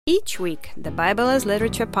Each week, the Bible as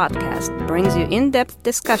Literature podcast brings you in-depth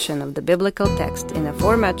discussion of the biblical text in a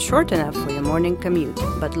format short enough for your morning commute,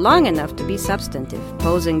 but long enough to be substantive,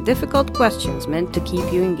 posing difficult questions meant to keep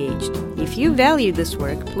you engaged. If you value this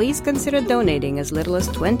work, please consider donating as little as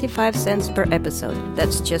 25 cents per episode.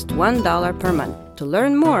 That's just $1 per month. To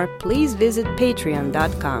learn more, please visit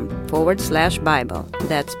patreon.com/Bible.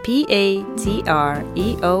 That's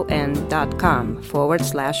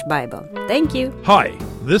patreon.com/Bible. Thank you. Hi,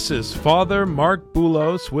 this is Father Mark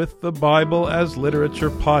Boulos with the Bible as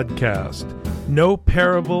Literature podcast. No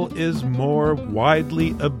parable is more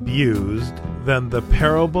widely abused than the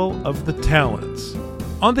parable of the talents.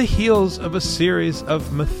 On the heels of a series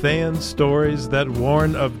of Matthean stories that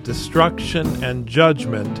warn of destruction and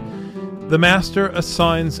judgment, the master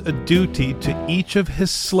assigns a duty to each of his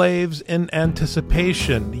slaves in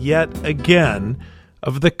anticipation, yet again,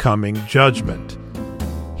 of the coming judgment.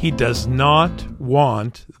 He does not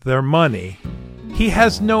want their money. He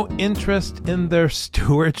has no interest in their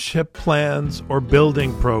stewardship plans or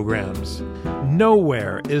building programs.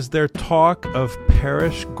 Nowhere is there talk of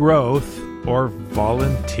parish growth or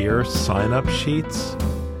volunteer sign-up sheets.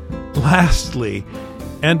 Lastly,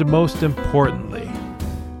 and most importantly,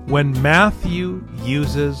 when Matthew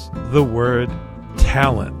uses the word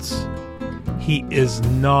talents, he is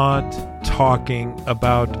not talking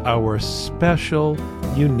about our special,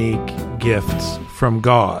 unique gifts from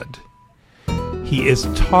God. He is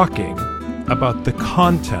talking about the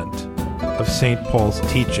content of St. Paul's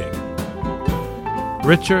teaching.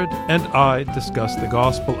 Richard and I discuss the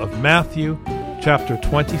Gospel of Matthew, chapter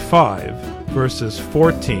 25, verses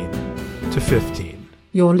 14 to 15.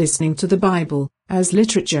 You're listening to the Bible as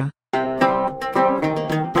Literature.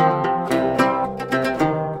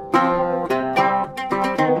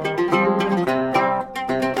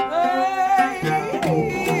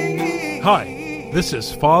 Hi, this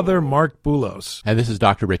is Father Mark Boulos. And this is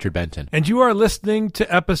Dr. Richard Benton. And you are listening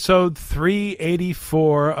to episode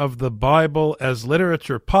 384 of the Bible as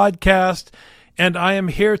Literature podcast. And I am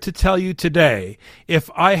here to tell you today, if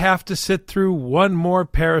I have to sit through one more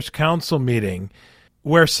parish council meeting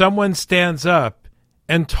where someone stands up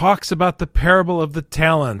and talks about the parable of the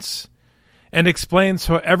talents and explains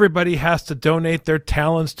how everybody has to donate their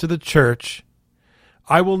talents to the church,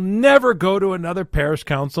 I will never go to another parish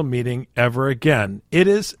council meeting ever again. It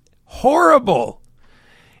is horrible.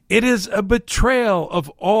 It is a betrayal of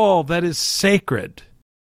all that is sacred.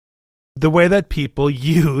 The way that people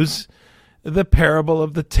use the parable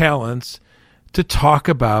of the talents to talk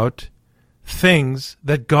about things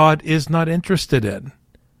that God is not interested in.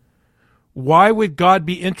 Why would God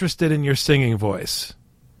be interested in your singing voice?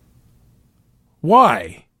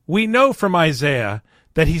 Why? We know from Isaiah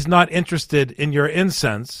that he's not interested in your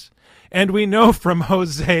incense, and we know from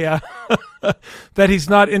Hosea that he's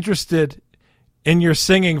not interested in your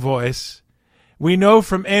singing voice. We know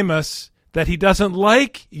from Amos that he doesn't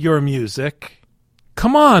like your music.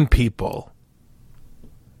 Come on, people.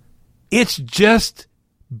 It's just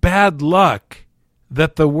bad luck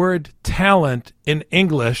that the word talent in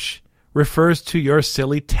English refers to your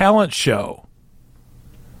silly talent show.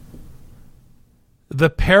 The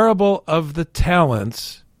parable of the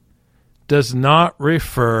talents does not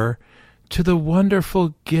refer to the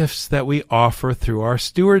wonderful gifts that we offer through our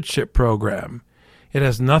stewardship program. It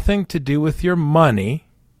has nothing to do with your money,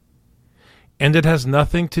 and it has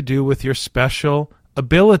nothing to do with your special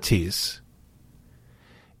abilities.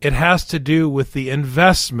 It has to do with the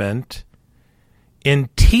investment in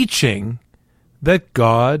teaching that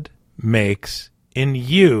God makes in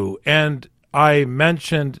you. And I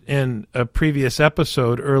mentioned in a previous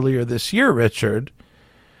episode earlier this year, Richard,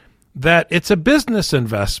 that it's a business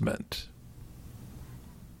investment.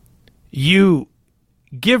 You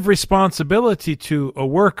give responsibility to a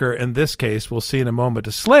worker, in this case, we'll see in a moment,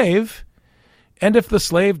 a slave, and if the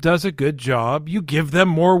slave does a good job, you give them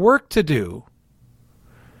more work to do.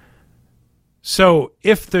 So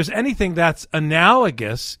if there's anything that's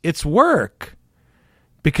analogous, it's work,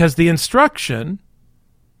 because the instruction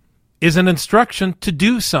is an instruction to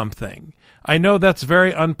do something. I know that's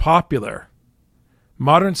very unpopular.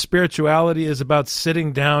 Modern spirituality is about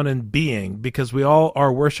sitting down and being, because we all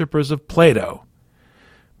are worshipers of Plato.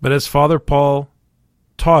 But as Father Paul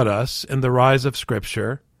taught us in The Rise of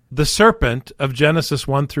Scripture, the serpent of Genesis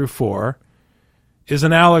 1-4 is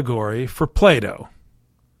an allegory for Plato.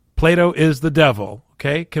 Plato is the devil,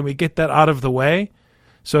 okay? Can we get that out of the way?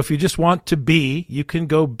 So if you just want to be, you can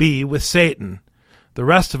go be with Satan. The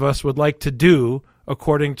rest of us would like to do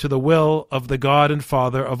according to the will of the God and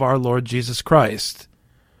Father of our Lord Jesus Christ,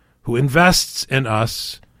 who invests in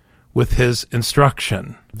us with his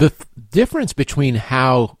instruction. The difference between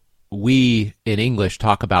how we in English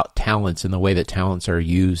talk about talents and the way that talents are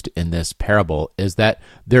used in this parable is that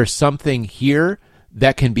there's something here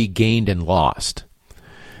that can be gained and lost.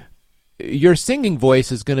 Your singing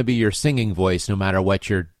voice is going to be your singing voice no matter what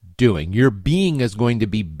you're doing. Your being is going to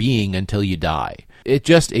be being until you die. It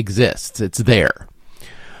just exists. It's there.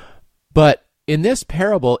 But in this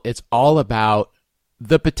parable, it's all about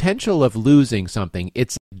the potential of losing something.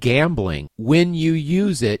 It's gambling. When you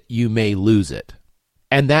use it, you may lose it.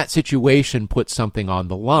 And that situation puts something on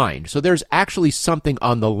the line. So there's actually something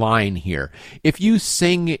on the line here. If you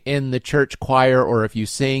sing in the church choir, or if you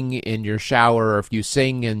sing in your shower, or if you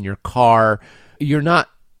sing in your car, you're not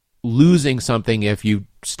losing something if you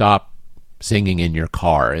stop singing in your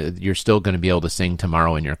car. You're still going to be able to sing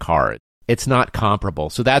tomorrow in your car. It's not comparable.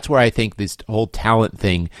 So that's where I think this whole talent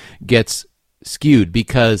thing gets skewed,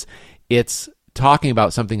 because it's talking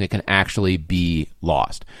about something that can actually be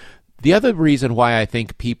lost. The other reason why I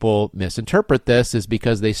think people misinterpret this is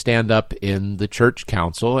because they stand up in the church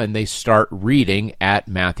council and they start reading at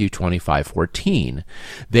Matthew 25:14.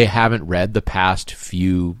 They haven't read the past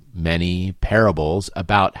many parables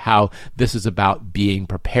about how this is about being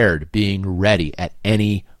prepared, being ready at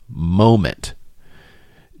any moment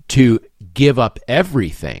to give up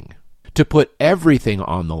everything, to put everything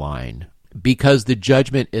on the line, because the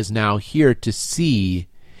judgment is now here to see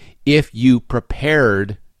if you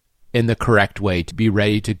prepared in the correct way to be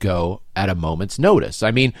ready to go at a moment's notice.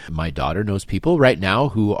 I mean, my daughter knows people right now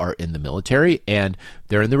who are in the military and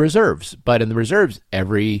they're in the reserves. But in the reserves,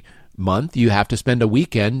 every month you have to spend a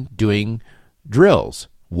weekend doing drills.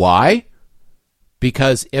 Why?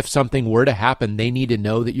 Because if something were to happen, they need to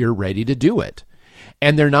know that you're ready to do it.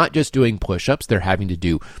 And they're not just doing push-ups, they're having to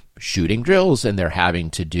do shooting drills, and they're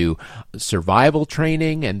having to do survival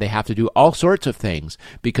training, and they have to do all sorts of things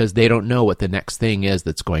because they don't know what the next thing is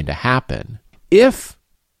that's going to happen. If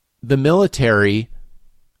the military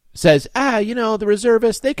says, the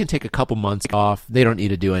reservists, they can take a couple months off, they don't need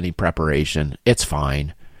to do any preparation, it's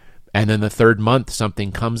fine. And then the third month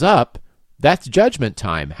something comes up, that's judgment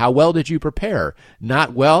time. How well did you prepare?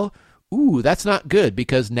 Not well? Ooh, that's not good,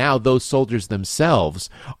 because now those soldiers themselves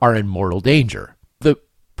are in mortal danger. The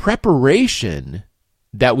preparation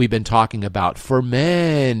that we've been talking about for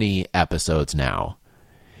many episodes now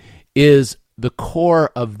is the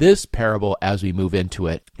core of this parable as we move into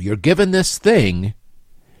it. You're given this thing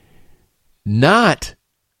not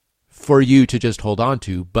for you to just hold on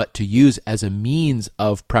to, but to use as a means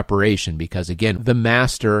of preparation, because again, the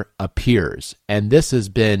master appears. And this has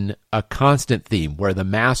been a constant theme where the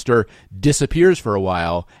master disappears for a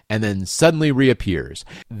while and then suddenly reappears.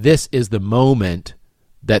 This is the moment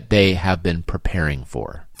that they have been preparing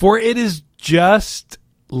for. For it is just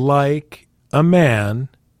like a man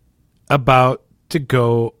about to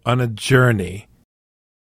go on a journey.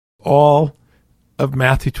 All of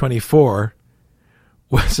Matthew 24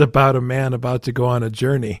 was about a man about to go on a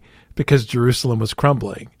journey because Jerusalem was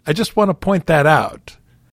crumbling. I just want to point that out.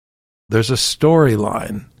 There's a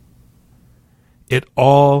storyline. It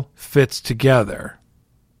all fits together.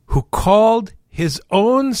 Who called his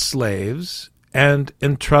own slaves and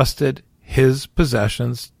entrusted his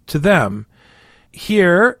possessions to them.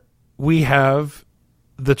 Here we have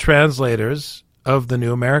the translators of the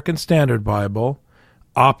New American Standard Bible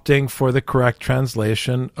opting for the correct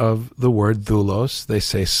translation of the word doulos. They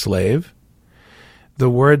say slave. The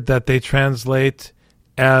word that they translate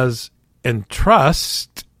as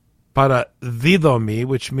entrust, paradidomi,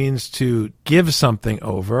 which means to give something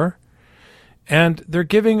over. And they're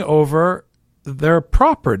giving over their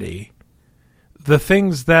property, the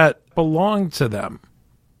things that belong to them.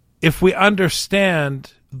 If we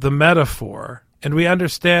understand the metaphor, and we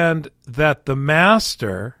understand that the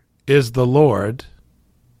master is the Lord,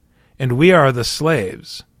 and we are the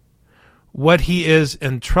slaves, what he is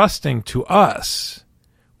entrusting to us,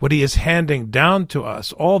 what he is handing down to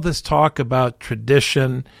us, all this talk about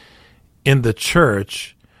tradition in the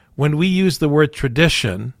church, when we use the word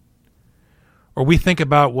tradition, or we think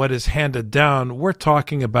about what is handed down, we're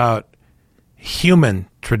talking about human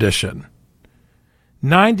tradition.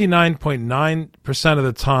 99.9% of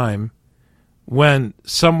the time, when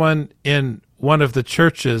someone in one of the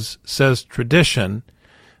churches says tradition,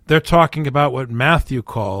 they're talking about what Matthew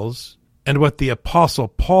calls, and what the Apostle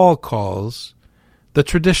Paul calls, the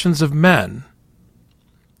traditions of men.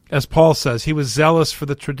 As Paul says, he was zealous for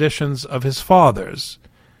the traditions of his fathers.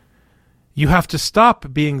 You have to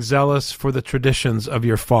stop being zealous for the traditions of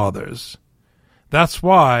your fathers. That's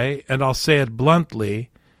why, and I'll say it bluntly,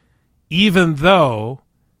 even though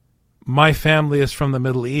my family is from the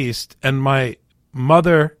Middle East and my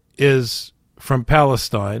mother is from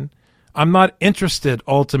Palestine, I'm not interested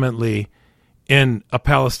ultimately in a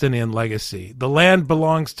Palestinian legacy. The land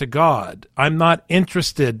belongs to God. I'm not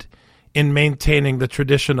interested in maintaining the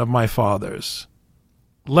tradition of my fathers.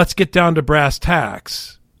 Let's get down to brass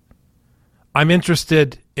tacks. I'm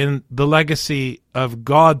interested in the legacy of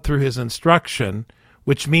God through his instruction,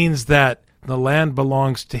 which means that the land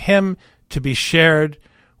belongs to him to be shared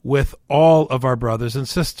with all of our brothers and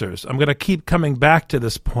sisters. I'm going to keep coming back to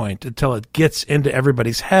this point until it gets into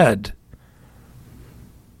everybody's head.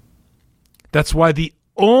 That's why the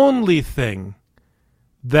only thing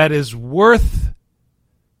that is worth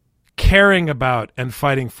caring about and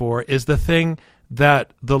fighting for is the thing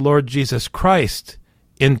that the Lord Jesus Christ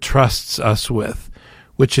entrusts us with,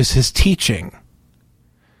 which is his teaching.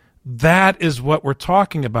 That is what we're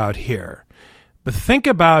talking about here. But think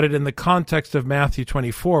about it in the context of Matthew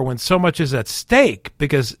 24, when so much is at stake,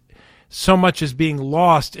 because so much is being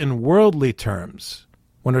lost in worldly terms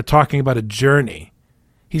when we're talking about a journey.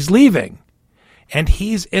 He's leaving, and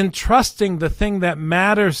he's entrusting the thing that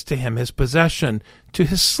matters to him, his possession, to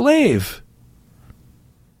his slave.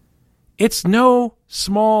 It's no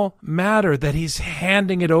small matter that he's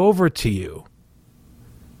handing it over to you.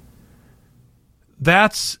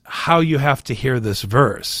 That's how you have to hear this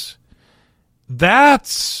verse.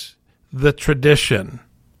 That's the tradition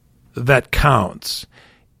that counts.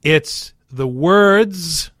 It's the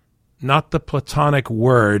words, not the Platonic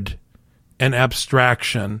word and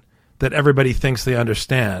abstraction that everybody thinks they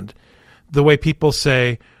understand. The way people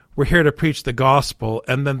say, we're here to preach the gospel,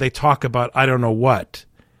 and then they talk about I don't know what.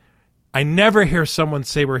 I never hear someone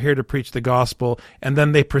say we're here to preach the gospel, and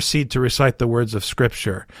then they proceed to recite the words of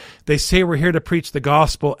Scripture. They say we're here to preach the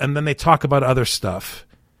gospel, and then they talk about other stuff.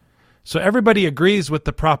 So everybody agrees with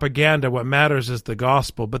the propaganda. What matters is the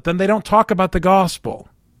gospel, but then they don't talk about the gospel.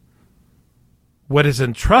 What is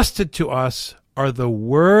entrusted to us are the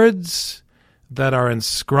words that are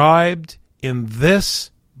inscribed in this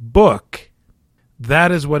book.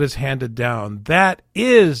 That is what is handed down. That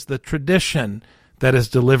is the tradition that is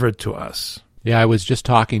delivered to us. Yeah, I was just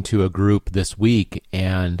talking to a group this week,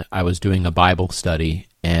 and I was doing a Bible study,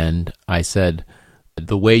 and I said,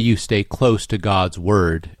 the way you stay close to God's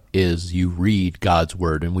Word is you read God's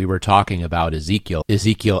Word. And we were talking about Ezekiel.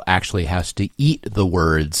 Ezekiel actually has to eat the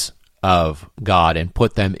words of God and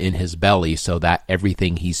put them in his belly so that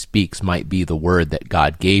everything he speaks might be the word that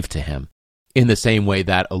God gave to him. In the same way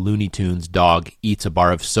that a Looney Tunes dog eats a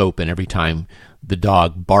bar of soap, and every time the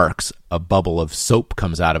dog barks, a bubble of soap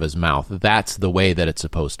comes out of his mouth. That's the way that it's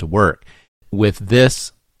supposed to work. With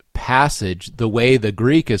this passage, the way the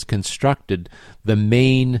Greek is constructed, the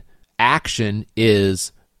main action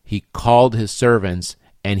is he called his servants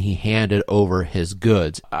and he handed over his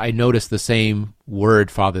goods. I noticed the same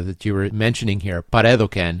word, Father, that you were mentioning here,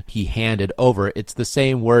 paradoken, he handed over. It's the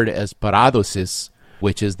same word as paradosis,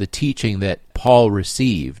 which is the teaching that Paul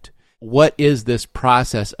received. What is this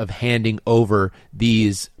process of handing over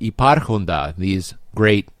these iparchonda, these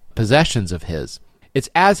great possessions of his? It's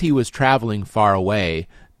as he was traveling far away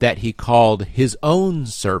that he called his own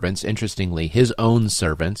servants, interestingly, his own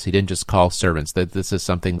servants. He didn't just call servants. That this is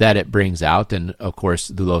something that it brings out, and of course,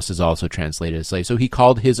 doulos is also translated as slave. So he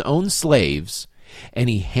called his own slaves, and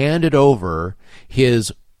he handed over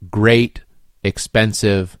his great,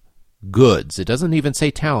 expensive goods. It doesn't even say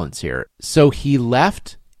talents here. So he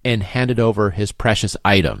left and handed over his precious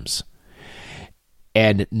items.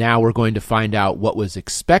 And now we're going to find out what was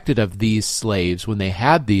expected of these slaves when they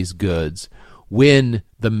had these goods when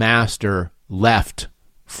the master left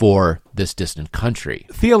for this distant country.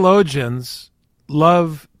 Theologians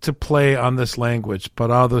love to play on this language,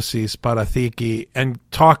 paradosis, parathiki, and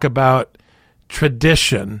talk about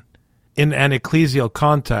tradition in an ecclesial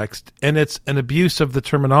context, and it's an abuse of the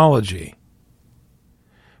terminology.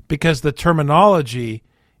 Because the terminology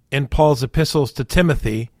in Paul's epistles to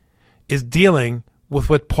Timothy is dealing with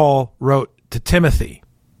what Paul wrote to Timothy.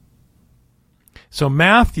 So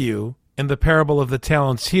Matthew, in the parable of the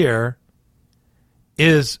talents here,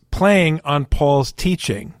 is playing on Paul's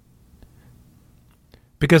teaching.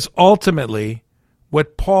 Because ultimately,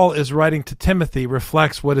 what Paul is writing to Timothy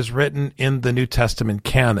reflects what is written in the New Testament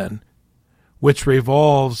canon, which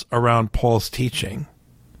revolves around Paul's teaching.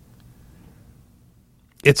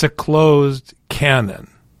 It's a closed canon.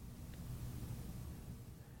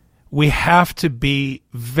 We have to be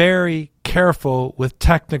very careful with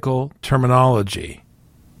technical terminology.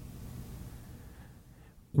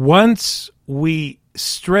 Once we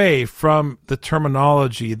stray from the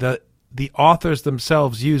terminology that the authors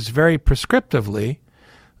themselves use very prescriptively,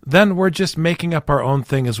 then we're just making up our own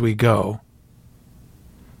thing as we go.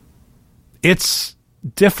 It's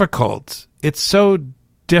difficult. It's so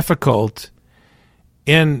difficult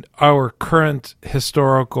in our current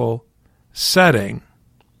historical setting,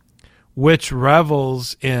 which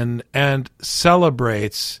revels in and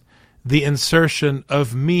celebrates the insertion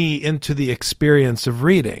of me into the experience of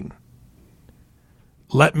reading.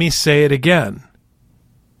 Let me say it again.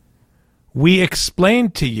 We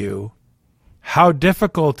explained to you how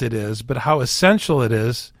difficult it is, but how essential it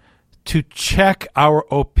is to check our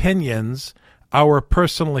opinions, our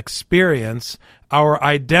personal experience, our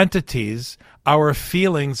identities, our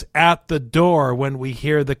feelings at the door when we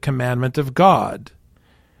hear the commandment of God.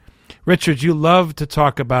 Richard, you love to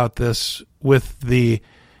talk about this with the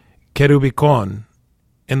Kerubikon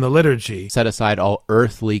in the liturgy. Set aside all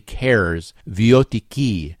earthly cares,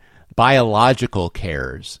 viotiki, biological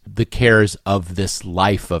cares, the cares of this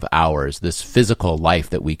life of ours, this physical life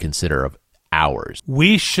that we consider of ours.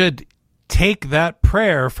 We should take that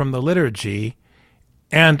prayer from the liturgy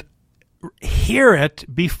and hear it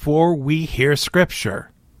before we hear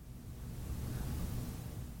Scripture,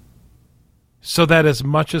 so that as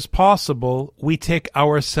much as possible we take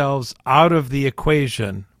ourselves out of the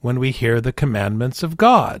equation when we hear the commandments of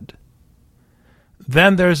God.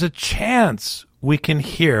 Then there's a chance we can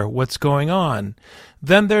hear what's going on.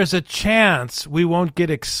 Then there's a chance we won't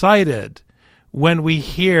get excited when we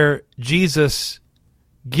hear Jesus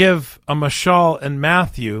give a mashal in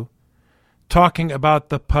Matthew talking about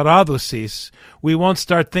the paradosis. We won't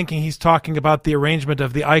start thinking he's talking about the arrangement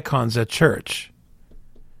of the icons at church.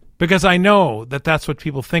 Because I know that that's what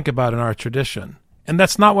people think about in our tradition. And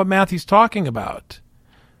that's not what Matthew's talking about.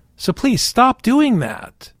 So please stop doing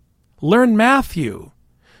that. Learn Matthew.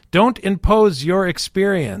 Don't impose your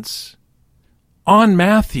experience on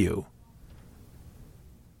Matthew.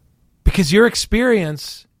 Because your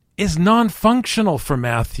experience is non-functional for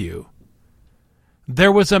Matthew.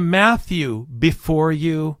 There was a Matthew before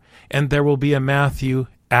you, and there will be a Matthew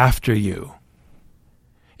after you.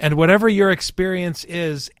 And whatever your experience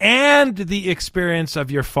is, and the experience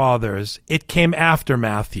of your fathers, it came after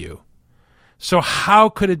Matthew. So how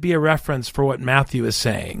could it be a reference for what Matthew is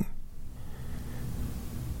saying?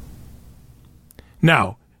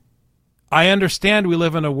 Now, I understand we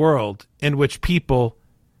live in a world in which people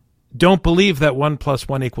don't believe that 1 +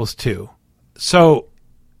 1 = 2. So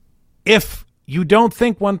if you don't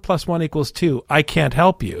think 1 + 1 = 2, I can't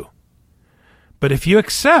help you. But if you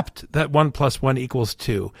accept that 1 + 1 =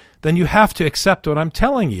 2, then you have to accept what I'm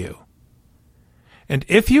telling you. And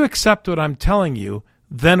if you accept what I'm telling you,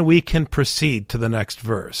 then we can proceed to the next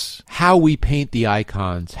verse. How we paint the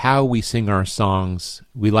icons, how we sing our songs,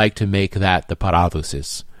 we like to make that the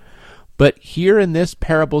paradosis. But here in this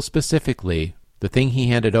parable specifically, the thing he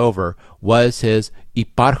handed over was his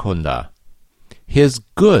iparchonda, his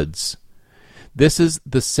goods. This is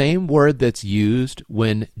the same word that's used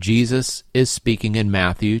when Jesus is speaking in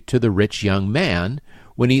Matthew to the rich young man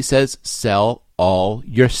when he says, sell all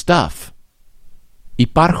your stuff.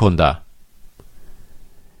 Iparchonda.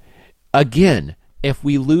 Again, if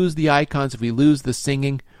we lose the icons, if we lose the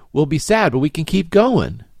singing, we'll be sad, but we can keep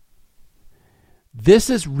going. This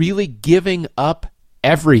is really giving up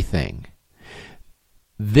everything.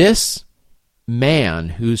 This man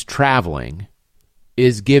who's traveling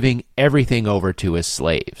is giving everything over to his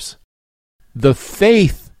slaves. The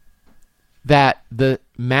faith that the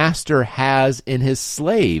master has in his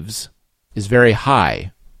slaves is very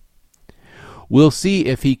high. We'll see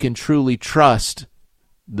if he can truly trust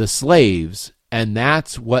the slaves, and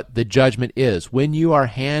that's what the judgment is. When you are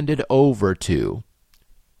handed over to,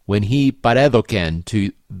 when he paredoken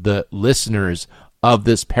to the listeners of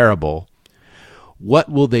this parable, what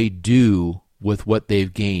will they do with what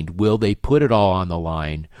they've gained? Will they put it all on the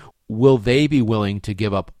line? Will they be willing to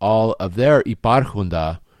give up all of their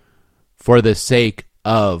iparchonda for the sake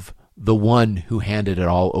of the one who handed it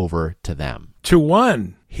all over to them? To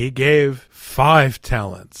one, he gave 5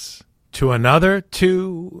 talents. To another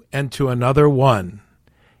 2, and to another 1,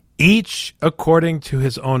 each according to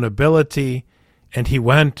his own ability, and he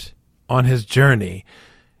went on his journey.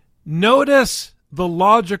 Notice the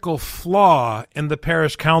logical flaw in the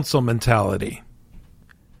parish council mentality.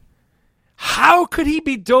 How could he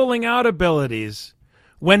be doling out abilities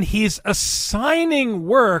when he's assigning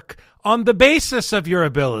work on the basis of your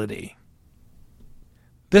ability?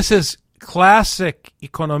 This is classic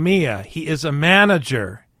economia. He is a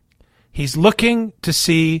manager. He's looking to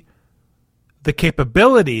see the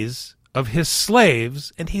capabilities of his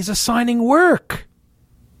slaves, and he's assigning work.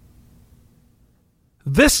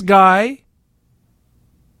 This guy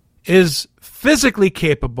is physically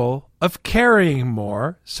capable of carrying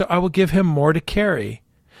more, so I will give him more to carry.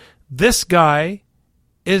 This guy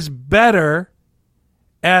is better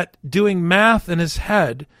at doing math in his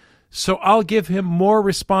head, so I'll give him more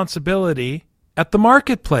responsibility at the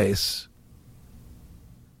marketplace.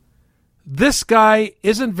 This guy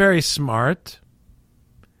isn't very smart,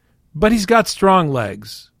 but he's got strong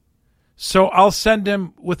legs. So I'll send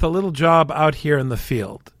him with a little job out here in the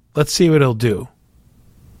field. Let's see what he'll do.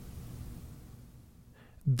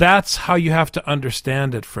 That's how you have to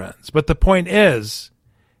understand it, friends. But the point is,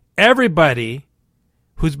 everybody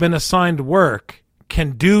who's been assigned work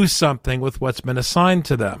can do something with what's been assigned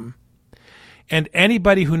to them. And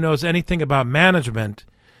anybody who knows anything about management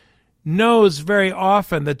knows very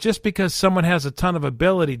often that just because someone has a ton of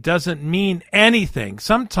ability doesn't mean anything.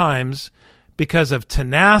 Sometimes, because of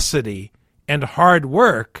tenacity and hard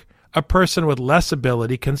work, a person with less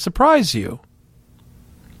ability can surprise you.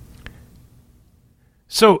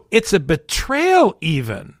 So it's a betrayal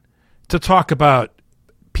even to talk about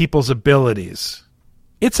people's abilities.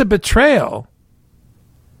 It's a betrayal.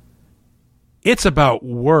 It's about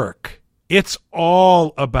work. It's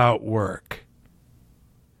all about work.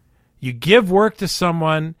 You give work to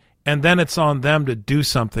someone, and then it's on them to do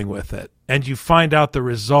something with it. And you find out the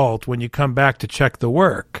result when you come back to check the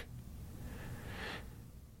work.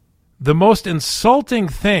 The most insulting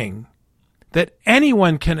thing that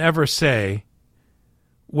anyone can ever say,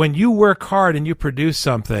 when you work hard and you produce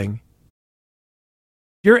something,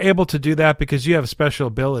 you're able to do that because you have special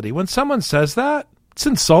ability. When someone says that, it's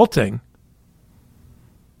insulting.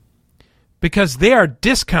 Because they are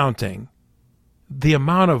discounting the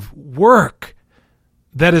amount of work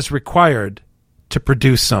that is required to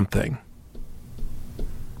produce something.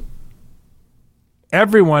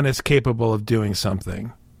 Everyone is capable of doing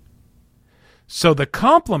something. So the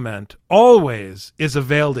compliment always is a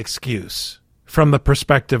veiled excuse from the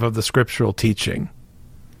perspective of the scriptural teaching.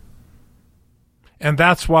 And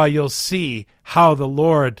that's why you'll see how the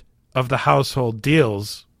Lord of the household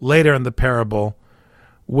deals later in the parable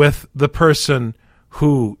with the person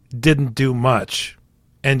who didn't do much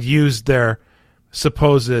and used their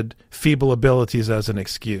supposed feeble abilities as an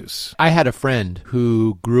excuse. I had a friend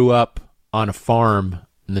who grew up on a farm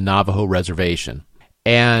in the Navajo reservation.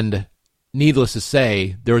 And needless to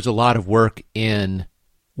say, there was a lot of work in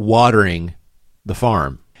watering the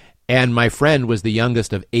farm. And my friend was the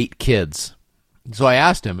youngest of 8 kids. So I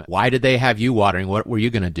asked him, why did they have you watering? What were you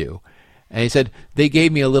going to do? And he said, they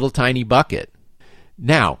gave me a little tiny bucket.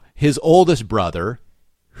 Now, his oldest brother,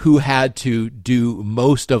 who had to do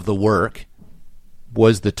most of the work,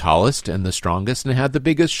 was the tallest and the strongest and had the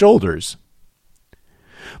biggest shoulders.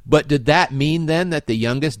 But did that mean then that the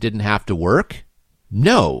youngest didn't have to work?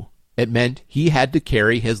 No. It meant he had to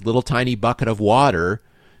carry his little tiny bucket of water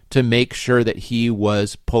to make sure that he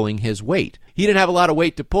was pulling his weight. He didn't have a lot of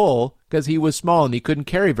weight to pull because he was small and he couldn't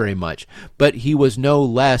carry very much. But he was no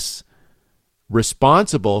less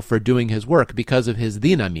responsible for doing his work because of his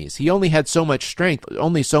dynamis. He only had so much strength,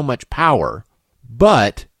 only so much power.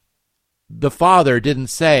 But the father didn't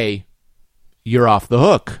say, you're off the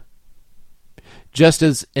hook. Just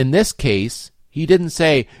as in this case, he didn't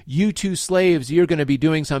say, you 2 slaves, you're going to be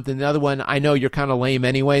doing something. The other one, I know you're kind of lame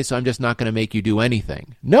anyway, so I'm just not going to make you do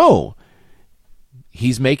anything. No.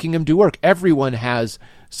 He's making him do work. Everyone has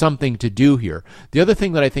something to do here. The other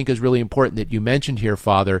thing that I think is really important that you mentioned here,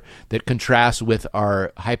 Father, that contrasts with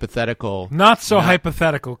our hypothetical... Not so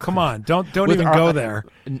hypothetical. Come on. Don't even go there.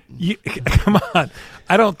 Come on.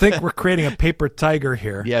 I don't think we're creating a paper tiger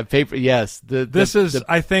here. Yeah, paper. Yes.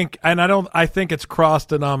 I think it's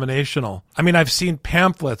cross-denominational. I mean, I've seen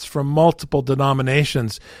pamphlets from multiple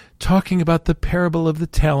denominations talking about the parable of the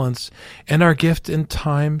talents and our gift in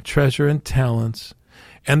time, treasure, and talents.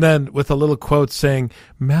 And then with a little quote saying,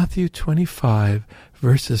 Matthew 25,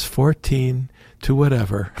 verses 14 to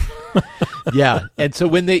whatever. Yeah. And so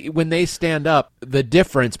when they stand up, the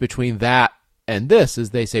difference between that and this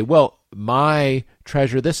is they say, well, my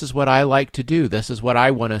treasure, this is what I like to do. This is what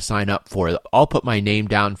I want to sign up for. I'll put my name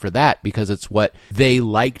down for that because it's what they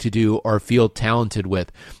like to do or feel talented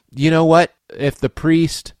with. You know what? If the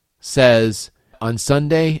priest says, on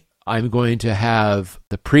Sunday, I'm going to have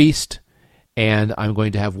the priest and I'm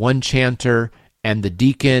going to have 1 chanter and the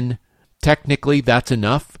deacon, technically that's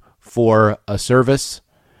enough for a service.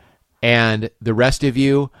 And the rest of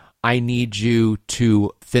you, I need you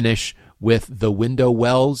to finish with the window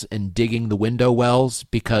wells and digging the window wells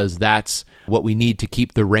because that's what we need to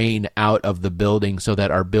keep the rain out of the building so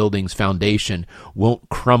that our building's foundation won't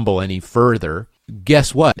crumble any further.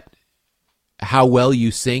 Guess what? How well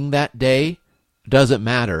you sing that day doesn't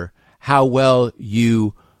matter. How well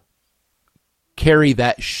you carry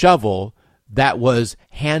that shovel that was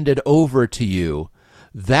handed over to you,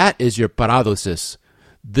 that is your paradosis.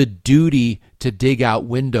 the duty to dig out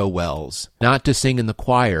window wells, not to sing in the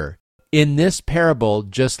choir. In this parable,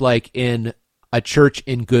 just like in a church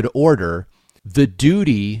in good order, the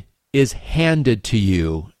duty is handed to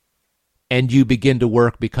you, and you begin to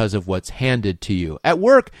work because of what's handed to you. At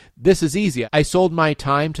work, this is easy. I sold my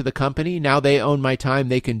time to the company. Now they own my time.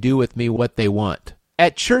 They can do with me what they want.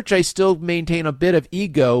 At church, I still maintain a bit of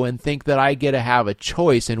ego and think that I get to have a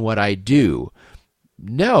choice in what I do.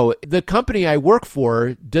 No, the company I work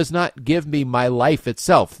for does not give me my life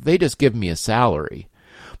itself. They just give me a salary.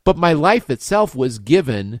 But my life itself was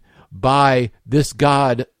given by this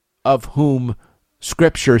God of whom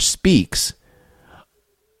Scripture speaks.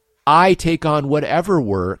 I take on whatever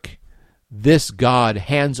work this God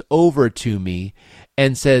hands over to me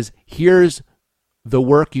and says, here's the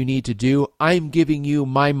work you need to do. I'm giving you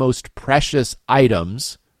my most precious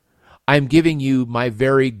items. I'm giving you my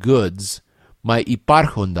very goods, my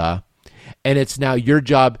iparchonda, and it's now your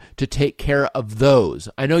job to take care of those.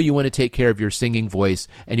 I know you want to take care of your singing voice,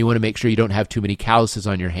 and you want to make sure you don't have too many calluses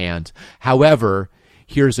on your hands. However,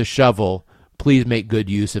 here's a shovel. Please make good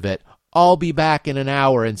use of it. I'll be back in an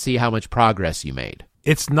hour and see how much progress you made.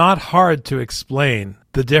 It's not hard to explain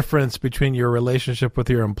the difference between your relationship with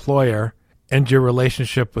your employer and your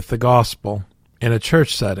relationship with the gospel in a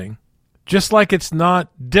church setting. Just like it's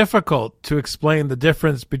not difficult to explain the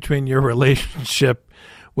difference between your relationship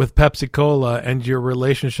with Pepsi-Cola and your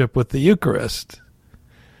relationship with the Eucharist.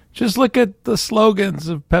 Just look at the slogans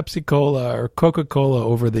of Pepsi-Cola or Coca-Cola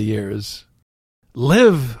over the years.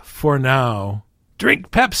 Live for now.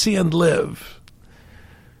 Drink Pepsi and live.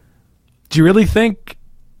 Do you really think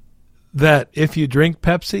that if you drink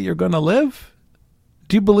Pepsi, you're going to live?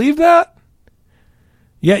 Do you believe that?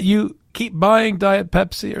 Yet you keep buying Diet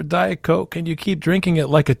Pepsi or Diet Coke and you keep drinking it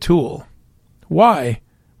like a tool. Why?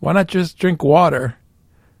 Why not just drink water?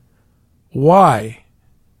 Why?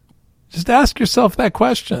 Just ask yourself that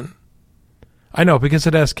question. I know, because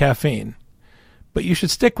it has caffeine. But you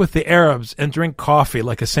should stick with the Arabs and drink coffee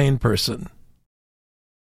like a sane person.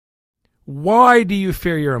 Why do you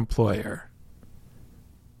fear your employer?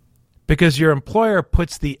 Because your employer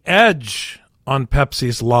puts the edge on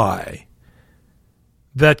Pepsi's lie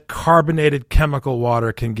that carbonated chemical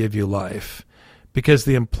water can give you life, because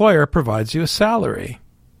the employer provides you a salary.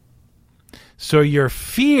 So your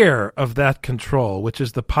fear of that control, which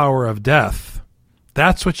is the power of death,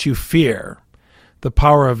 that's what you fear, the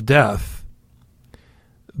power of death,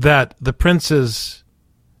 that the princes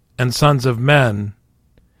and sons of men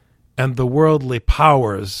and the worldly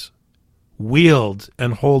powers wield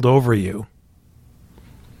and hold over you.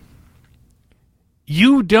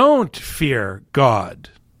 You don't fear God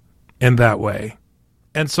in that way.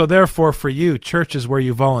 And so therefore for you, church is where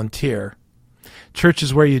you volunteer. Church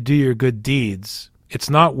is where you do your good deeds. It's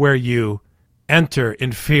not where you enter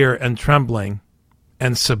in fear and trembling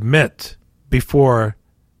and submit before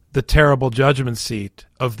the terrible judgment seat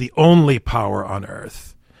of the only power on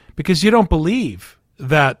earth. Because you don't believe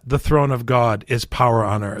that the throne of God is power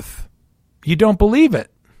on earth. You don't believe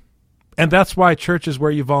it. And that's why church is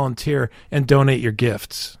where you volunteer and donate your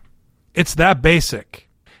gifts. It's that basic.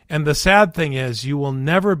 And the sad thing is, you will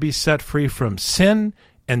never be set free from sin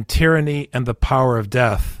and tyranny and the power of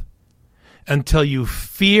death until you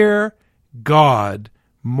fear God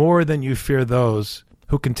more than you fear those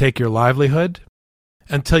who can take your livelihood,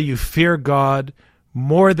 until you fear God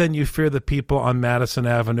more than you fear the people on Madison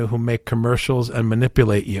Avenue who make commercials and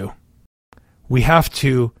manipulate you. We have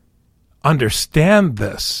to understand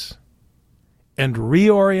this and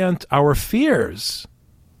reorient our fears.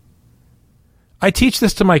 I teach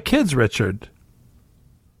this to my kids, Richard.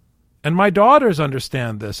 And my daughters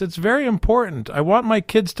understand this. It's very important. I want my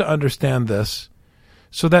kids to understand this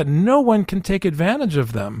so that no one can take advantage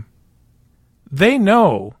of them. They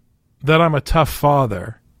know that I'm a tough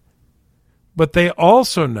father, but they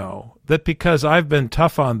also know that because I've been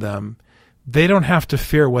tough on them, they don't have to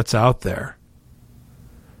fear what's out there.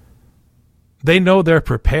 They know they're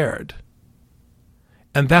prepared.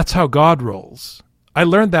 And that's how God rolls. I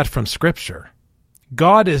learned that from Scripture.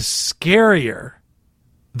 God is scarier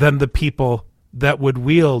than the people that would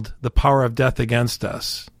wield the power of death against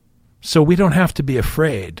us. So we don't have to be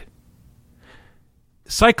afraid.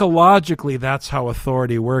 Psychologically, that's how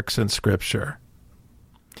authority works in Scripture.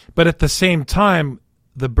 But at the same time,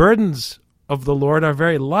 the burdens of the Lord are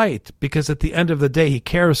very light, because at the end of the day, He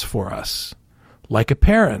cares for us, like a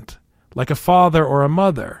parent, like a father or a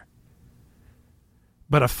mother.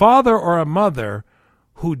 But a father or a mother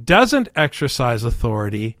who doesn't exercise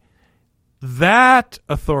authority, that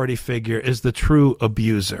authority figure is the true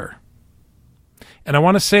abuser. And I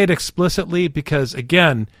want to say it explicitly because,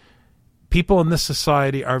 again, People in this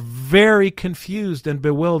society are very confused and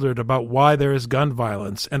bewildered about why there is gun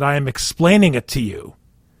violence, and I am explaining it to you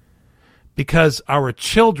because our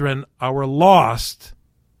children are lost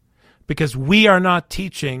because we are not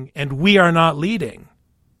teaching and we are not leading,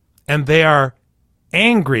 and they are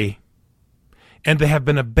angry, and they have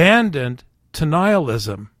been abandoned to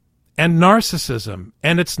nihilism and narcissism,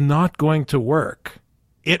 and it's not going to work.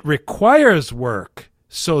 It requires work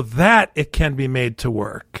so that it can be made to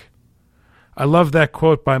work. I love that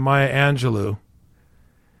quote by Maya Angelou.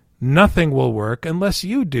 Nothing will work unless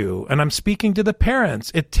you do. And I'm speaking to the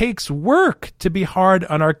parents. It takes work to be hard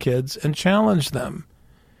on our kids and challenge them.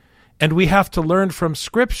 And we have to learn from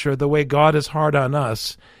Scripture, the way God is hard on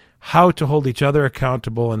us, how to hold each other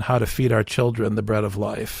accountable and how to feed our children the bread of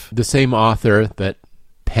life. The same author that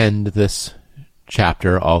penned this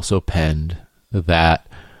chapter also penned that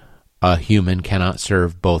a human cannot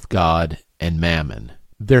serve both God and mammon.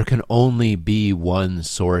 There can only be one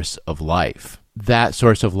source of life. That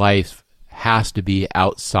source of life has to be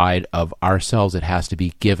outside of ourselves. It has to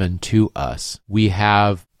be given to us. We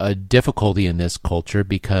have a difficulty in this culture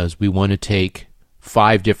because we want to take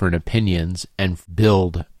 5 different opinions and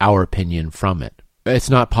build our opinion from it. It's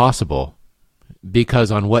not possible,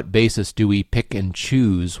 because on what basis do we pick and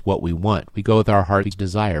choose what we want? We go with our heart's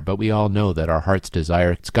desire, but we all know that our heart's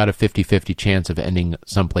desire, it's got a 50-50 chance of ending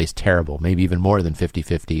someplace terrible, maybe even more than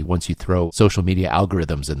 50-50 once you throw social media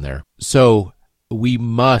algorithms in there. So we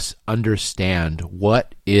must understand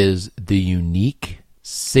what is the unique,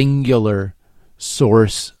 singular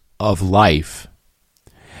source of life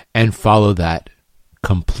and follow that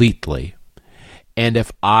completely. And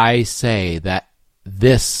if I say that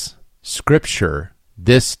this Scripture,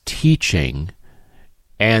 this teaching,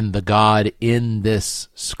 and the God in this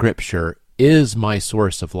Scripture is my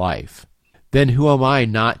source of life, then who am I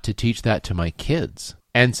not to teach that to my kids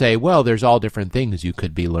and say, well, there's all different things you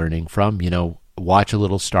could be learning from, watch a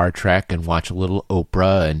little Star Trek and watch a little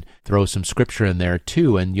Oprah and throw some Scripture in there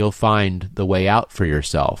too, and you'll find the way out for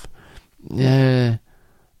yourself. I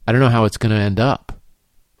don't know how it's going to end up.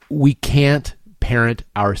 We can't parent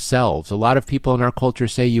ourselves. A lot of people in our culture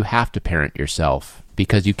say you have to parent yourself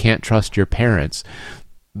because you can't trust your parents.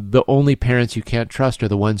 The only parents you can't trust are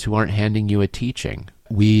the ones who aren't handing you a teaching.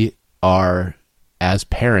 We are, as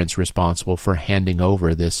parents, responsible for handing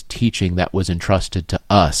over this teaching that was entrusted to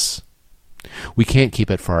us. We can't keep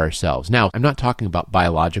it for ourselves. Now, I'm not talking about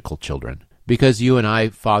biological children, because you and I,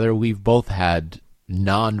 Father, we've both had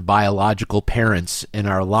non-biological parents in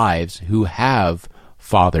our lives who have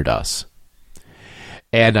fathered us.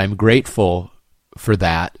 And I'm grateful for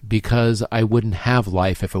that because I wouldn't have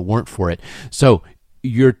life if it weren't for it. So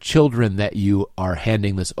your children that you are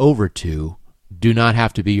handing this over to do not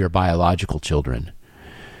have to be your biological children.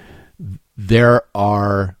 There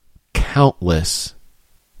are countless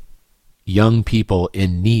young people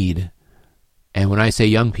in need. And when I say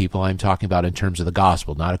young people, I'm talking about in terms of the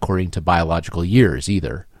gospel, not according to biological years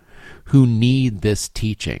either, who need this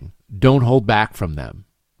teaching. Don't hold back from them.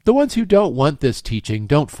 The ones who don't want this teaching,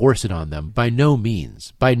 don't force it on them. By no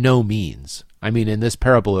means. By no means. I mean, in this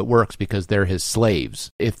parable, it works because they're his slaves.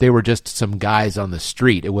 If they were just some guys on the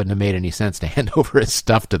street, it wouldn't have made any sense to hand over his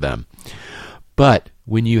stuff to them. But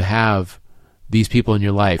when you have these people in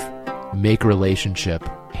your life, make a relationship,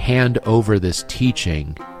 hand over this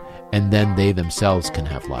teaching, and then they themselves can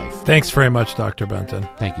have life. Thanks very much, Dr. Benton.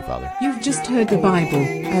 Thank you, Father. You've just heard the Bible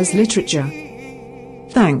as literature.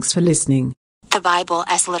 Thanks for listening. The Bible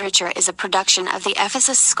as Literature is a production of the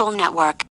Ephesus School Network.